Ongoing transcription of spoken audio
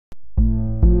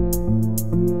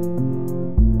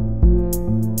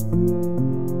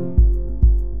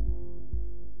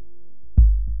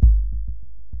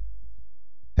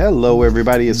Hello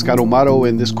everybody, it's Scott O'Mato.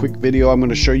 In this quick video I'm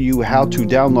going to show you how to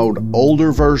download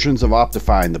older versions of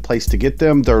Optifine. The place to get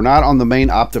them, they're not on the main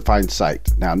Optifine site.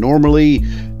 Now normally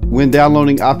when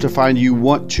downloading Optifine you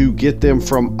want to get them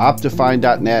from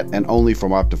optifine.net and only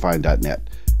from optifine.net.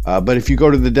 But if you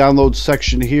go to the download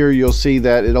section here, you'll see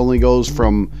that it only goes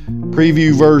from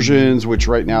preview versions, which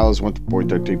right now is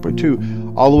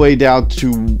 1.13.2, all the way down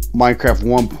to Minecraft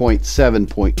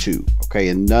 1.7.2. Okay,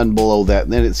 and none below that.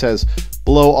 And then it says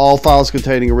below, all files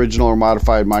containing original or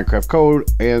modified Minecraft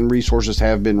code and resources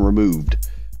have been removed.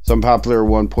 Some popular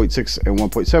 1.6 and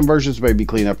 1.7 versions may be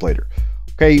cleaned up later.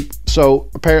 Okay, so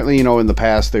apparently, you know, in the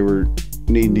past they were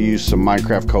needing to use some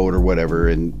Minecraft code or whatever,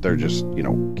 and they're just, you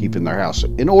know, keeping their house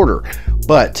in order.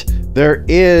 But there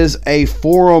is a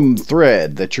forum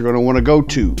thread that you're going to want to go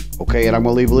to, okay, and I'm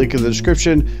going to leave a link in the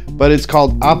description, but it's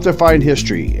called Optifine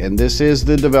History, and this is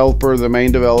the developer, the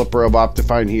main developer of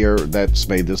Optifine here that's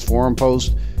made this forum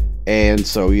post. And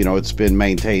so, you know, it's been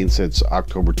maintained since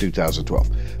October 2012,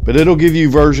 but it'll give you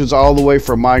versions all the way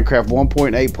from Minecraft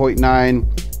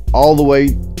 1.8.9 all the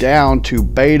way down to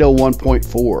beta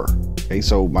 1.4. Okay,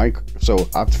 so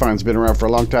Optifine's been around for a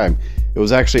long time. It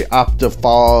was actually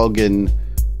Optifog and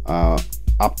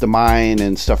Optimine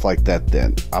and stuff like that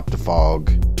then. Optifog,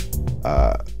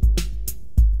 I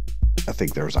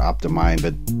think there was Optimine,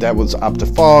 but that was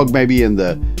Optifog maybe in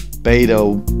the beta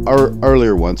or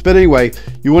earlier ones. But anyway,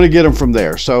 you want to get them from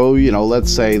there. So, you know, let's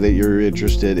say that you're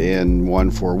interested in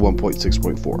one for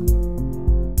 1.6.4.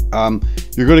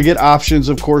 You're going to get options,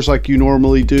 of course, like you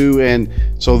normally do. And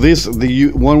so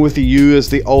the one with the U is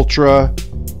the Ultra.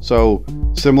 So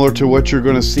similar to what you're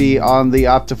going to see on the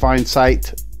Optifine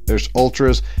site, there's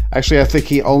Ultras. Actually, I think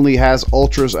he only has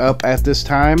Ultras up at this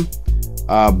time.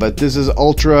 But this is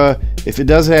Ultra. If it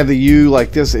doesn't have the U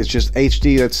like this, it's just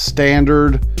HD. That's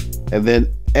standard. And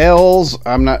then L's,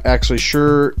 I'm not actually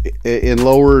sure. In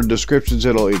lower descriptions,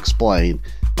 it'll explain.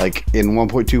 Like in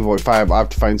 1.2.5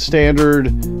 Optifine Standard,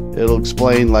 it'll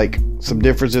explain like some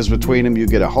differences between them. You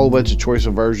get a whole bunch of choice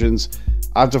of versions.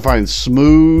 Optifine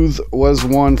Smooth was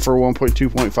one for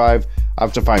 1.2.5.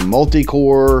 Optifine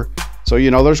Multicore. So, you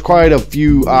know, there's quite a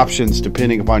few options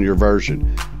depending upon your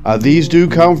version. These do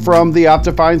come from the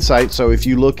Optifine site. So if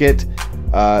you look at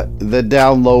the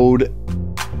download,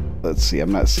 let's see,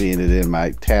 I'm not seeing it in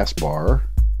my taskbar.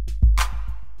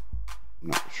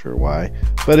 Not sure why,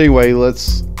 but anyway,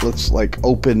 let's like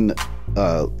open,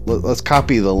 let's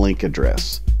copy the link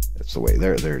address. That's the way.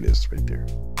 There it is right there.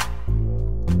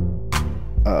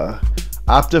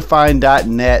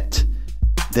 Optifine.net,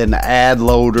 then ad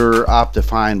loader,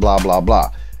 Optifine, blah blah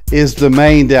blah, is the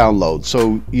main download.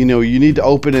 So, you know, you need to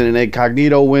open in an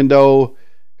incognito window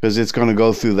because it's going to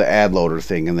go through the ad loader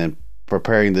thing and then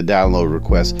preparing the download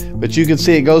request. But you can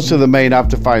see it goes to the main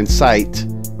Optifine site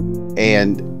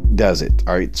and does it.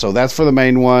 All right, so that's for the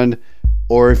main one.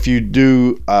 Or if you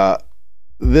do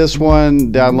this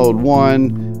one, download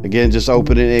one, again, just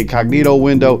open an incognito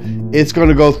window, it's going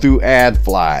to go through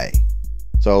AdFly.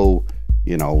 So,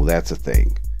 you know, that's a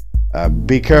thing.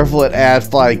 Be careful at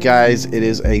AdFly, guys. It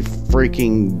is a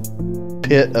freaking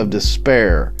pit of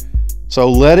despair. So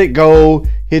let it go,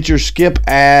 hit your skip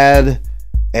ad,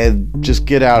 and just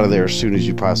get out of there as soon as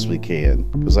you possibly can,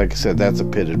 because like I said, that's a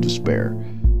pit of despair.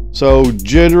 So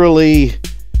generally,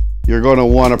 you're going to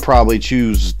want to probably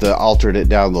choose the alternate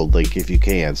download link if you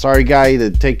can. Sorry, guy, to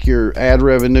take your ad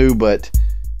revenue, but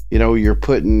you know, you're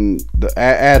putting the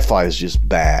AdFly is just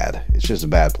bad. It's just a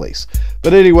bad place.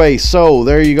 But anyway, so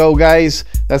there you go, guys.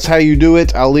 That's how you do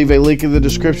it. I'll leave a link in the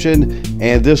description,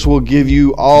 and this will give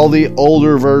you all the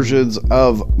older versions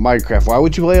of Minecraft. Why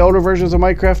would you play older versions of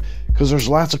Minecraft? Because there's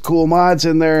lots of cool mods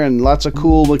in there and lots of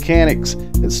cool mechanics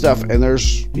and stuff. And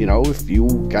there's, you know, if you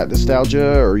got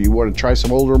nostalgia or you want to try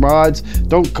some older mods,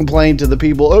 don't complain to the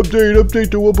people,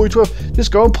 update to 1.12.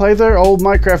 Just go and play their old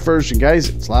Minecraft version, guys.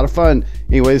 It's a lot of fun.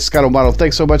 Anyway, this is Scott O'Mato.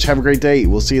 Thanks so much. Have a great day.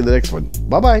 We'll see you in the next one.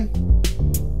 Bye-bye.